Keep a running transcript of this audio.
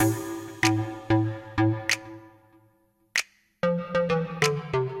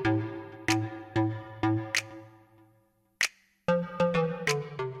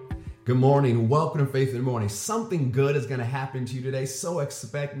Good morning. Welcome to Faith in the Morning. Something good is going to happen to you today, so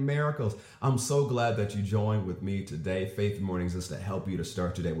expect miracles. I'm so glad that you joined with me today. Faith in the Morning is to help you to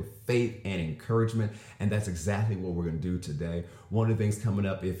start your day with faith and encouragement, and that's exactly what we're going to do today. One of the things coming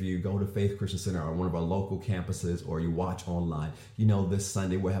up, if you go to Faith Christian Center or one of our local campuses or you watch online, you know this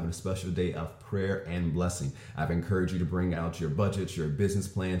Sunday we're having a special day of prayer and blessing. I've encouraged you to bring out your budgets, your business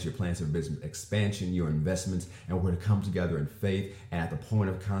plans, your plans for business expansion, your investments, and we're going to come together in faith, and at the point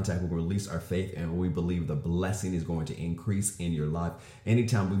of contact, we're going to release our faith, and we believe the blessing is going to increase in your life.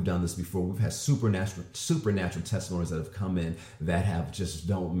 Anytime we've done this before, we've had supernatural testimonies that have come in that have just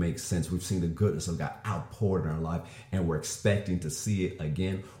don't make sense. We've seen the goodness of God outpoured in our life, and we're expecting to see it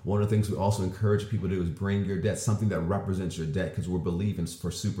again. One of the things we also encourage people to do is bring your debt, something that represents your debt, because we're believing for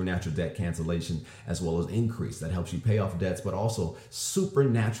supernatural debt cancellation as well as increase that helps you pay off debts, but also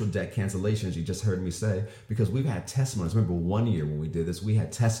supernatural debt cancellation, as you just heard me say, because we've had testimonies. Remember 1 year when we did this, we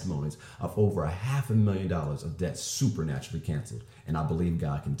had testimonies of over $500,000 of debt supernaturally canceled. And I believe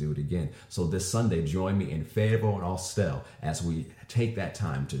God can do it again. So this Sunday, join me in Fayetteville and Austell as we take that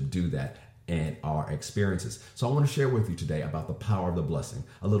time to do that and our experiences. So I want to share with you today about the power of the blessing,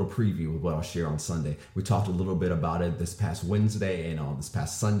 a little preview of what I'll share on Sunday. We talked a little bit about it this past Wednesday and on this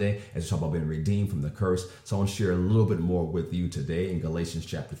past Sunday as we talk about being redeemed from the curse. So I want to share a little bit more with you today in Galatians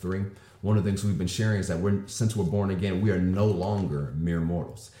chapter 3. One of the things we've been sharing is that since we're born again, we are no longer mere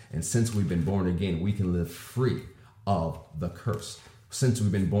mortals. And since we've been born again, we can live free of the curse. Since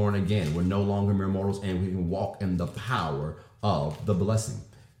we've been born again, we're no longer mere mortals, and we can walk in the power of the blessing.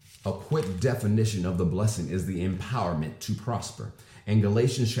 A quick definition of the blessing is the empowerment to prosper. And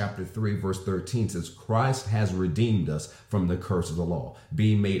Galatians chapter 3 verse 13 says, Christ has redeemed us from the curse of the law,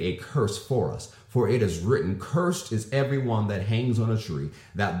 being made a curse for us. For it is written, cursed is everyone that hangs on a tree,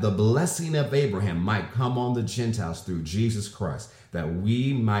 that the blessing of Abraham might come on the Gentiles through Jesus Christ, that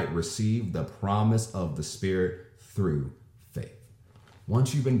we might receive the promise of the Spirit through faith.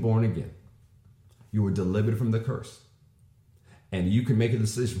 Once you've been born again, you were delivered from the curse. And you can make a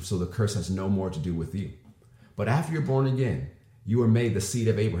decision so the curse has no more to do with you. But after you're born again, you are made the seed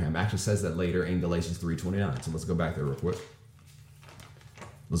of Abraham. Actually says that later in Galatians 3:29. So let's go back there real quick.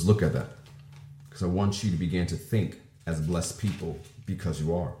 Let's look at that. Because I want you to begin to think as blessed people because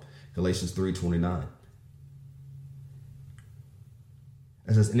you are. Galatians 3:29.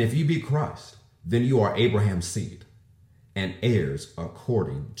 It says, and if you be Christ, then you are Abraham's seed and heirs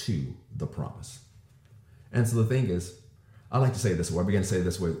according to the promise. And so the thing is, I like to say it this way. I began to say it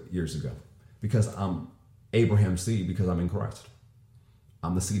this way years ago. Because I'm Abraham's seed because I'm in Christ.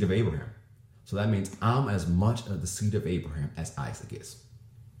 I'm the seed of Abraham. So that means I'm as much of the seed of Abraham as Isaac is.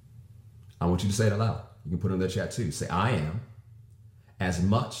 I want you to say it aloud. You can put it in the chat too. Say, I am as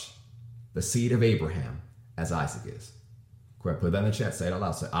much the seed of Abraham as Isaac is. Correct. Put that in the chat. Say it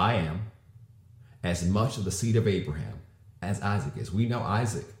aloud. Say, I am as much of the seed of Abraham as Isaac is. We know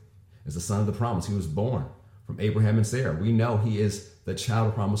Isaac is the son of the promise. He was born from Abraham and Sarah. We know he is the child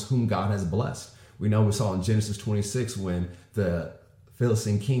of promise whom God has blessed. We know we saw in Genesis 26 when the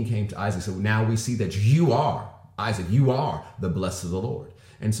Philistine king came to Isaac. So now we see that you are, Isaac, you are the blessed of the Lord.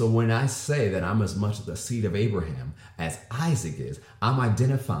 And so when I say that I'm as much of the seed of Abraham as Isaac is, I'm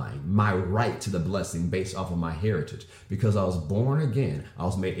identifying my right to the blessing based off of my heritage. Because I was born again, I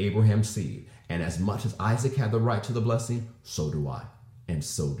was made Abraham's seed. And as much as Isaac had the right to the blessing, so do I. And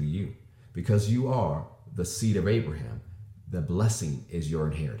so do you. Because you are the seed of Abraham, the blessing is your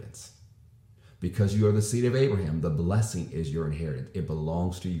inheritance. Because you are the seed of Abraham, the blessing is your inheritance. It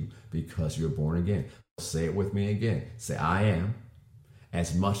belongs to you because you're born again. Say it with me again. Say, I am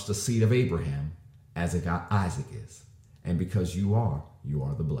as much the seed of Abraham as Isaac is. And because you are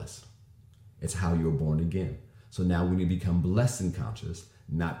the blessed. It's how you were born again. So now we need to become blessing conscious,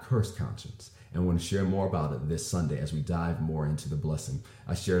 not curse conscious. And we're going to share more about it this Sunday as we dive more into the blessing.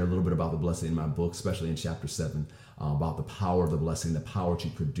 I shared a little bit about the blessing in my book, especially in chapter 7, about the power of the blessing, the power to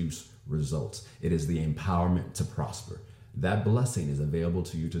produce results. It is the empowerment to prosper. That blessing is available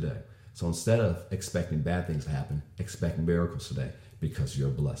to you today. So instead of expecting bad things to happen, expect miracles today because you're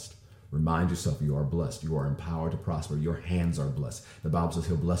blessed. Remind yourself you are blessed. You are empowered to prosper. Your hands are blessed. The Bible says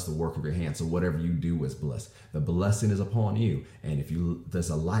he'll bless the work of your hands. So whatever you do is blessed. The blessing is upon you. And if there's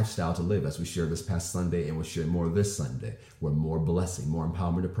a lifestyle to live, as we shared this past Sunday and we'll share more this Sunday, where more blessing, more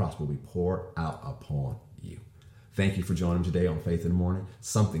empowerment to prosper will be poured out upon you. Thank you for joining today on Faith in the Morning.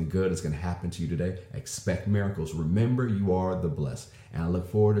 Something good is going to happen to you today. Expect miracles. Remember, you are the blessed. And I look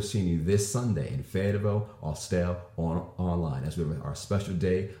forward to seeing you this Sunday in Fayetteville, Austell, online as we have our special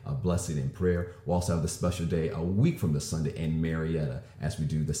day of blessing and prayer. We'll also have the special day a week from this Sunday in Marietta as we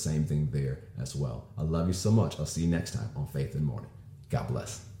do the same thing there as well. I love you so much. I'll see you next time on Faith in the Morning. God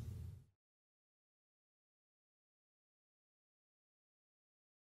bless.